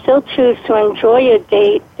can still choose to enjoy your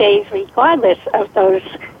days regardless of those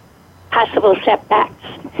possible setbacks.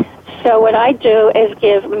 So what I do is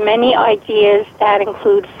give many ideas that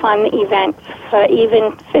include fun events for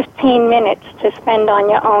even 15 minutes to spend on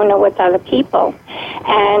your own or with other people.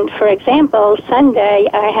 And for example, Sunday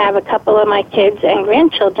I have a couple of my kids and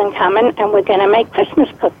grandchildren coming, and we're going to make Christmas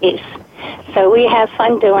cookies. So we have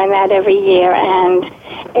fun doing that every year, and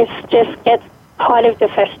it's just gets part of the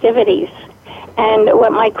festivities. And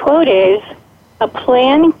what my quote is, a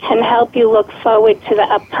plan can help you look forward to the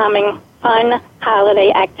upcoming fun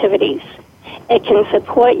holiday activities. It can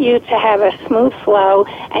support you to have a smooth flow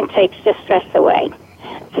and takes the stress away.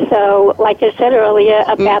 So, like I said earlier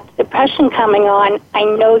about the depression coming on, I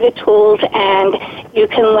know the tools, and you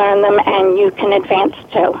can learn them and you can advance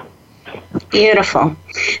too. Beautiful.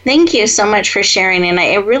 Thank you so much for sharing. And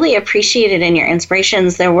I really appreciated in your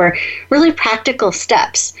inspirations, there were really practical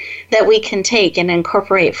steps that we can take and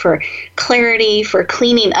incorporate for clarity, for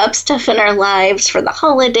cleaning up stuff in our lives, for the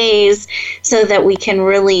holidays, so that we can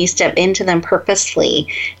really step into them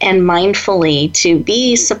purposefully and mindfully to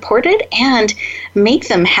be supported and make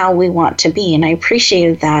them how we want to be. And I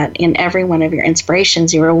appreciated that in every one of your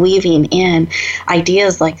inspirations. You were weaving in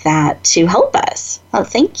ideas like that to help us. Oh,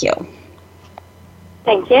 thank you.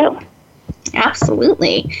 Thank you.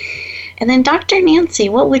 Absolutely. And then Dr. Nancy,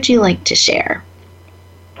 what would you like to share?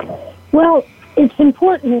 Well, it's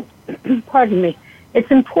important, pardon me, it's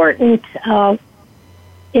important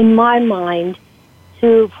in my mind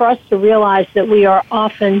for us to realize that we are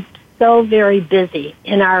often so very busy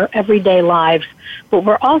in our everyday lives, but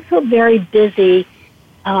we're also very busy,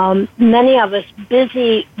 many of us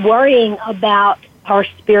busy worrying about our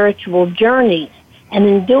spiritual journeys. And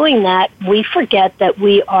in doing that, we forget that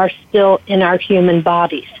we are still in our human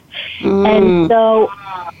bodies. And so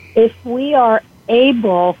if we are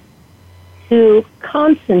able to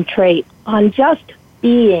concentrate on just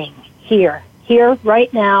being here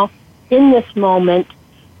right now, in this moment,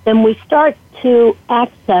 then we start to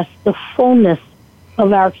access the fullness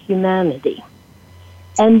of our humanity.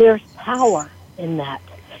 And there's power in that.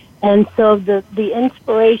 And so the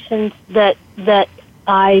inspirations that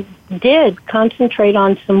I did concentrate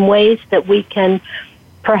on some ways that we can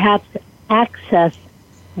perhaps access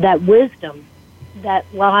that wisdom that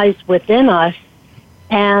lies within us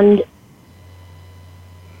and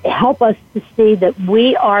help us to see that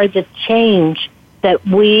we are the change that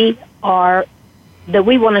we want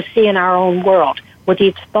to see in our own world. With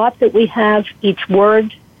each thought that we have, each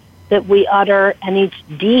word that we utter, and each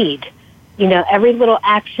deed, every little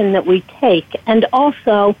action that we take, and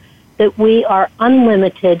also that we are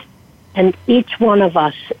unlimited, and each one of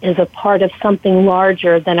us is a part of something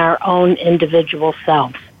larger than our own individual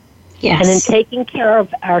selves. Yes. And in taking care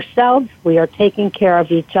of ourselves, we are taking care of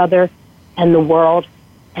each other and the world,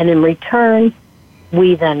 and in return,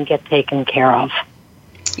 we then get taken care of.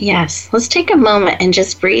 Yes. Let's take a moment and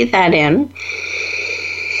just breathe that in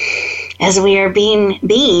as we are being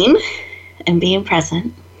and being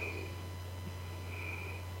present.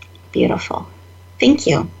 Beautiful. Thank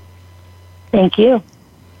you. Thank you.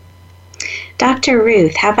 Dr.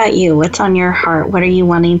 Ruth, how about you? What's on your heart? What are you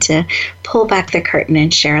wanting to pull back the curtain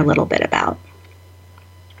and share a little bit about?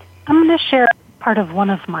 I'm going to share part of one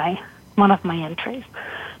of my entries.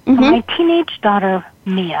 My teenage daughter,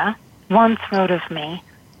 Mia, once wrote of me,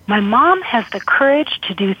 "My mom has the courage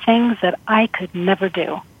to do things that I could never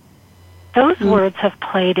do." Those words have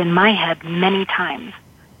played in my head many times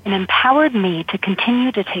and empowered me to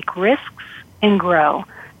continue to take risks and grow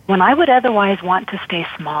when I would otherwise want to stay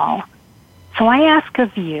small. So I ask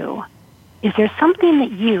of you, is there something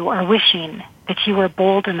that you are wishing that you were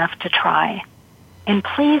bold enough to try? And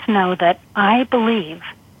please know that I believe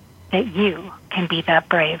that you can be that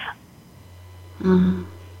brave.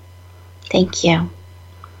 Thank you.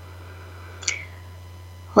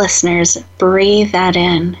 Listeners, breathe that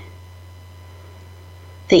in,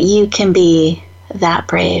 that you can be that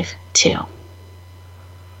brave too.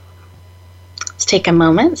 Let's take a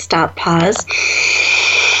moment, stop, pause,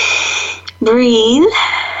 breathe,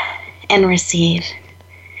 and receive.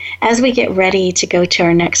 As we get ready to go to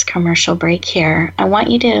our next commercial break here, I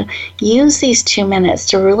want you to use these 2 minutes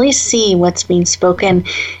to really see what's being spoken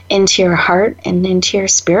into your heart and into your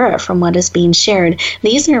spirit from what is being shared.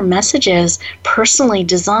 These are messages personally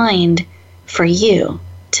designed for you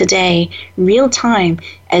today, real time,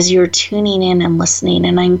 as you're tuning in and listening.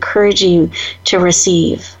 And I encourage you to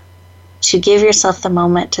receive, to give yourself the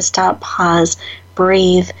moment to stop, pause,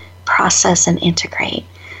 breathe, process, and integrate.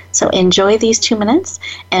 So enjoy these 2 minutes,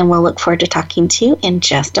 and we'll look forward to talking to you in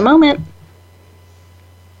just a moment.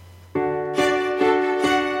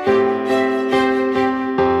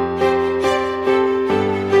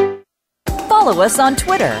 Follow us on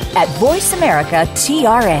Twitter at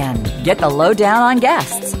VoiceAmericaTRN. Get the lowdown on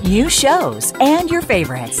guests, new shows, and your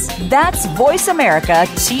favorites. That's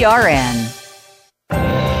VoiceAmericaTRN.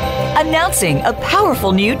 Announcing a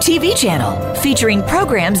powerful new TV channel featuring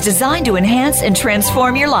programs designed to enhance and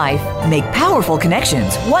transform your life. Make powerful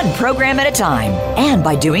connections, one program at a time. And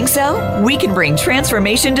by doing so, we can bring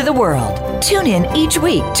transformation to the world. Tune in each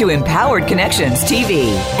week to Empowered Connections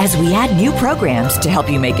TV as we add new programs to help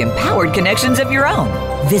you make empowered connections of your own.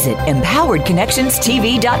 Visit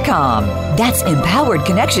EmpoweredConnectionsTV.com. That's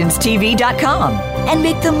EmpoweredConnectionsTV.com. And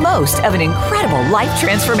make the most of an incredible life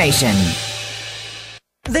transformation.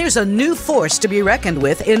 There's a new force to be reckoned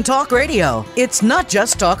with in talk radio. It's Not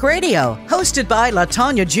Just Talk Radio, hosted by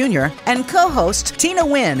LaTanya Jr. and co-host Tina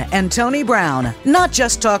Wynn and Tony Brown. Not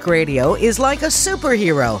Just Talk Radio is like a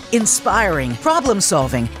superhero, inspiring,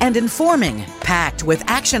 problem-solving, and informing, packed with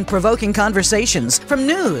action-provoking conversations from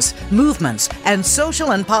news, movements, and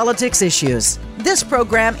social and politics issues. This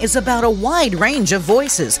program is about a wide range of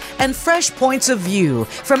voices and fresh points of view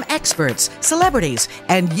from experts, celebrities,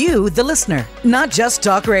 and you, the listener. Not Just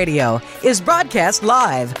Talk Radio is broadcast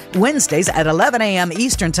live Wednesdays at 11 a.m.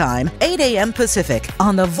 Eastern Time, 8 a.m. Pacific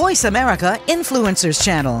on the Voice America Influencers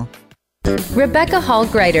Channel. Rebecca Hall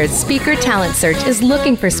Greider's Speaker Talent Search is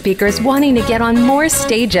looking for speakers wanting to get on more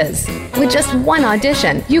stages. With just one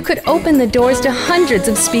audition, you could open the doors to hundreds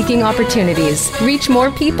of speaking opportunities, reach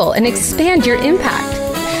more people, and expand your impact.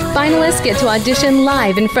 Finalists get to audition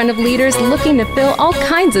live in front of leaders looking to fill all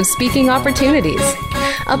kinds of speaking opportunities.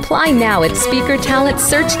 Apply now at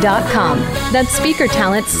SpeakerTalentSearch.com. That's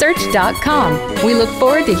SpeakerTalentSearch.com. We look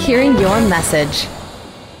forward to hearing your message.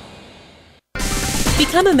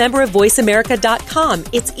 Become a member of VoiceAmerica.com.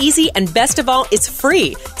 It's easy, and best of all, it's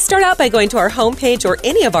free. Start out by going to our homepage or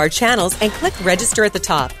any of our channels and click Register at the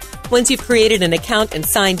top. Once you've created an account and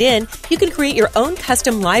signed in, you can create your own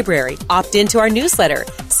custom library, opt into our newsletter,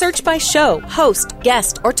 search by show, host,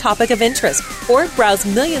 guest, or topic of interest, or browse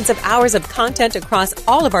millions of hours of content across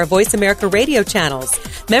all of our Voice America radio channels.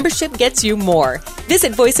 Membership gets you more.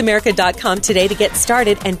 Visit VoiceAmerica.com today to get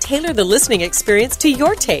started and tailor the listening experience to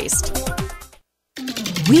your taste.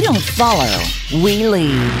 We don't follow, we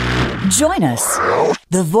lead. Join us,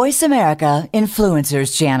 the Voice America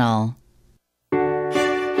Influencers Channel.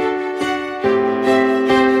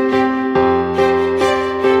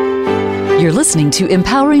 You're listening to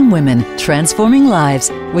Empowering Women, Transforming Lives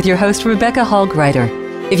with your host, Rebecca Hall Greider.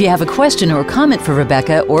 If you have a question or comment for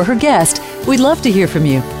Rebecca or her guest, we'd love to hear from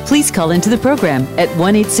you. Please call into the program at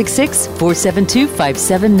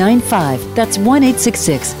 1-866-472-5795. That's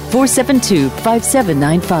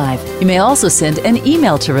 1-866-472-5795. You may also send an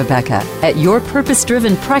email to Rebecca at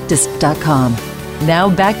yourpurposedrivenpractice.com. Now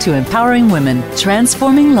back to Empowering Women,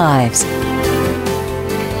 Transforming Lives.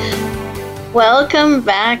 Welcome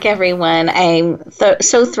back, everyone. I'm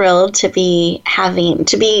so thrilled to be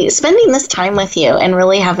spending this time with you and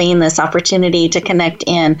really having this opportunity to connect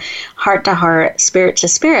in heart to heart, spirit to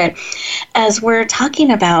spirit, as we're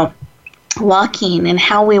talking about walking and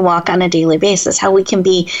how we walk on a daily basis, how we can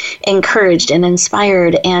be encouraged and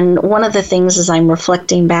inspired. And one of the things, as I'm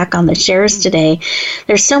reflecting back on the shares today,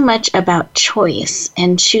 there's so much about choice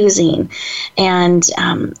and choosing and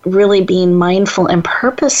really being mindful and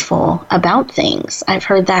purposeful about things. I've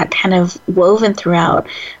heard that kind of woven throughout,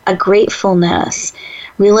 a gratefulness,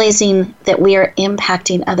 realizing that we are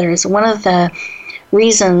impacting others. One of the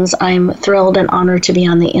reasons I'm thrilled and honored to be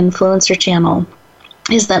on the Influencer Channel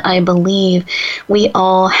is that I believe we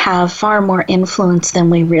all have far more influence than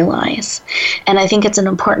we realize. And I think it's an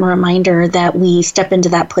important reminder that we step into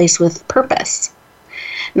that place with purpose,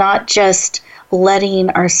 not just letting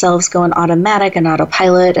ourselves go on automatic and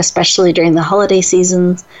autopilot, especially during the holiday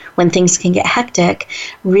seasons when things can get hectic,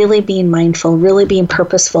 really being mindful, really being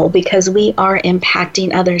purposeful, because we are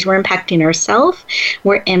impacting others. We're impacting ourselves.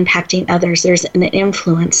 We're impacting others. There's an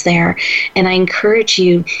influence there. And I encourage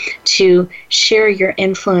you to share your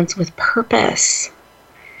influence with purpose,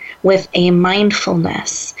 with a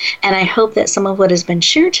mindfulness. And I hope that some of what has been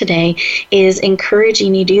shared today is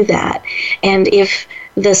encouraging you to do that. And if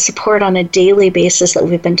the support on a daily basis that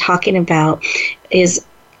we've been talking about is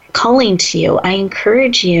calling to you, I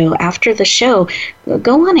encourage you after the show,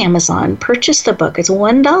 go on Amazon, purchase the book. It's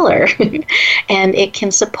 $1 and it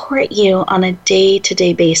can support you on a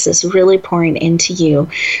day-to-day basis, really pouring into you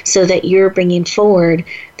so that you're bringing forward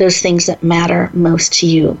those things that matter most to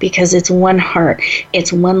you, because it's one heart,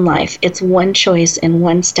 it's one life, it's one choice and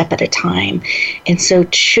one step at a time. And so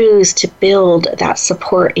choose to build that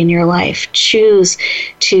support in your life. Choose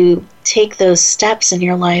to take those steps in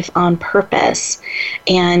your life on purpose,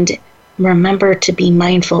 and remember to be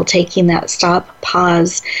mindful, taking that stop,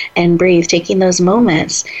 pause, and breathe, taking those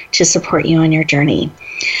moments to support you on your journey.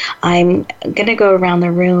 I'm going to go around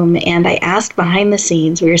the room, and I asked behind the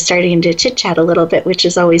scenes, we were starting to chit-chat a little bit, which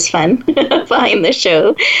is always fun, behind the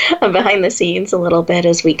show, behind the scenes a little bit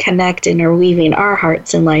as we connect and are weaving our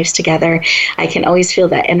hearts and lives together. I can always feel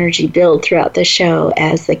that energy build throughout the show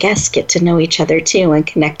as the guests get to know each other too and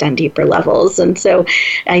connect on deeper levels. And so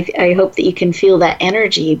I hope that you can feel that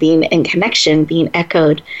energy being in connection, being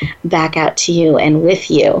echoed back out to you and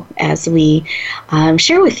with you as we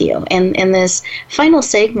share with you. And in this final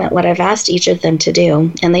segment, what I've asked each of them to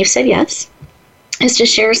do, and they've said yes, is to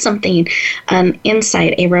share something, an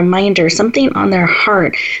insight, a reminder, something on their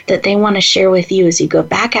heart that they want to share with you as you go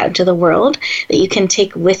back out into the world, that you can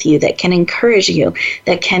take with you, that can encourage you,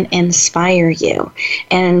 that can inspire you.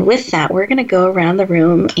 And with that, we're going to go around the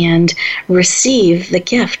room and receive the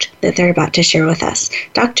gift that they're about to share with us.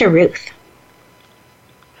 Dr. Ruth.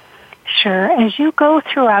 Sure. As you go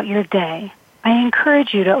throughout your day, I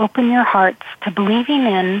encourage you to open your hearts to believing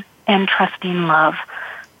in and trusting love,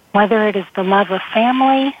 whether it is the love of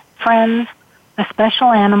family, friends, a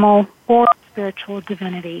special animal, or spiritual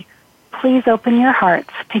divinity. Please open your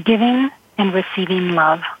hearts to giving and receiving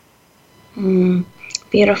love.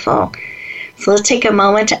 Beautiful. So let's take a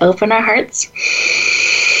moment to open our hearts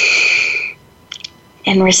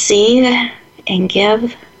and receive and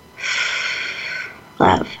give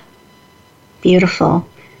love. Beautiful.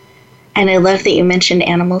 And I love that you mentioned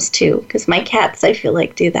animals too, because my cats, I feel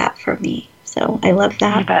like, do that for me. So I love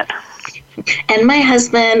that. I bet. And my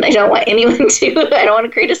husband, I don't want anyone to, I don't want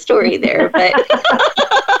to create a story there, but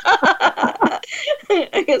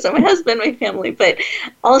so my husband, my family, but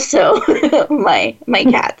also my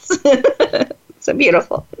cats. So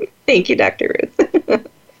beautiful. Thank you, Dr. Ruth.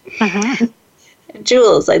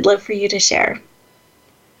 Jules, I'd love for you to share.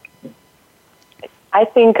 I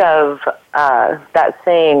think of that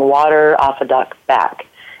saying, water off a duck's back.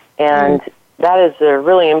 And that is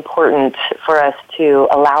really important for us to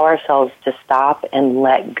allow ourselves to stop and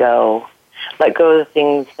let go. Let go of the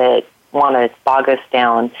things that want to bog us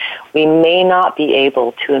down. We may not be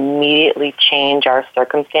able to immediately change our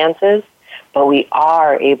circumstances, but we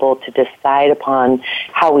are able to decide upon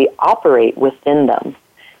how we operate within them.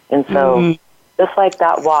 And so just like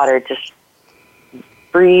that water, just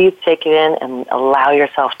breathe, take it in, and allow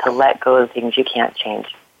yourself to let go of things you can't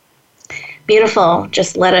change. Beautiful.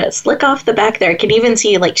 Just let it slick off the back there. I can even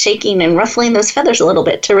see you like shaking and ruffling those feathers a little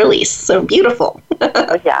bit to release. So beautiful.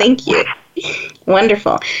 Oh, yeah. Thank you.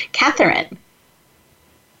 Wonderful. Catherine.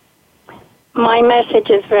 My message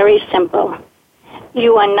is very simple.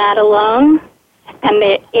 You are not alone, and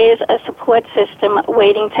there is a support system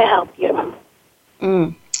waiting to help you.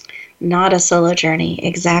 Not a solo journey.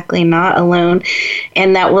 Exactly. Not alone.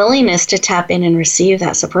 And that willingness to tap in and receive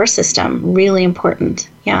that support system, really important.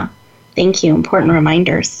 Yeah. Thank you. Important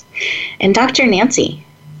reminders. And Dr. Nancy.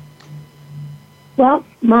 Well,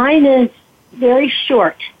 mine is very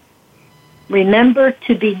short. Remember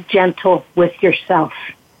to be gentle with yourself.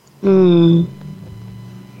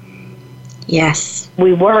 Yes.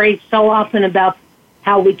 We worry so often about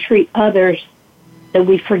how we treat others that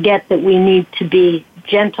we forget that we need to be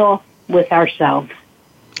gentle with ourselves.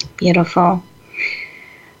 Beautiful.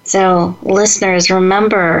 So, listeners,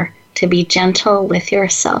 remember to be gentle with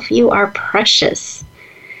yourself. You are precious.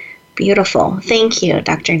 Beautiful. Thank you,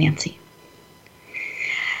 Dr. Nancy.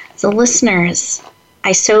 So, listeners,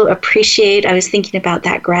 I so appreciate, I was thinking about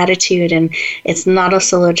that gratitude, and it's not a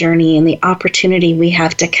solo journey, and the opportunity we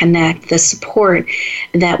have to connect, the support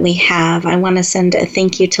that we have. I want to send a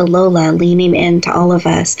thank you to Lola, leaning in to all of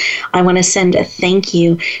us. I want to send a thank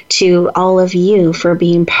you to all of you for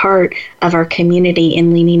being part of our community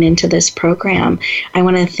and leaning into this program. I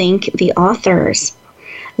want to thank the authors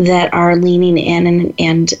that are leaning in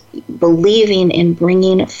and believing in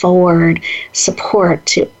bringing forward support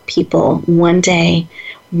to people one day,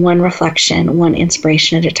 one reflection, one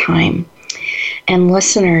inspiration at a time. And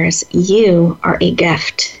listeners, you are a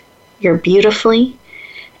gift. You're beautifully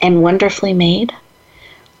and wonderfully made,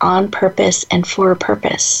 on purpose and for a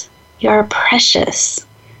purpose. You are precious.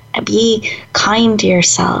 Be kind to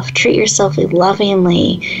yourself. Treat yourself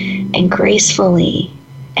lovingly and gracefully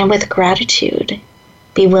and with gratitude.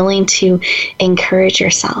 Be willing to encourage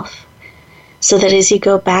yourself so that as you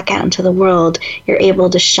go back out into the world, you're able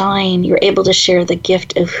to shine, you're able to share the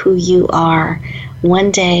gift of who you are,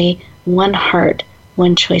 one day, one heart,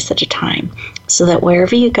 one choice at a time, so that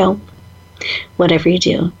wherever you go, whatever you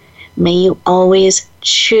do, may you always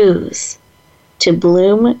choose to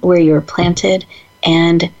bloom where you're planted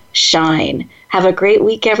and shine. Have a great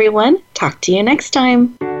week, everyone. Talk to you next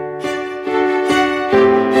time.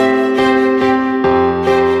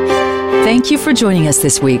 Thank you for joining us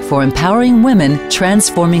this week for Empowering Women,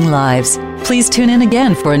 Transforming Lives. Please tune in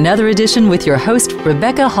again for another edition with your host,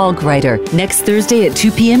 Rebecca Hall-Gruyter, next Thursday at 2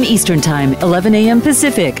 p.m. Eastern Time, 11 a.m.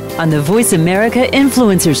 Pacific, on the Voice America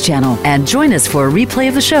Influencers Channel. And join us for a replay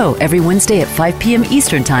of the show every Wednesday at 5 p.m.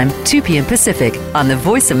 Eastern Time, 2 p.m. Pacific, on the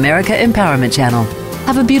Voice America Empowerment Channel.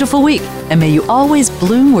 Have a beautiful week, and may you always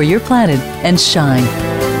bloom where you're planted and shine.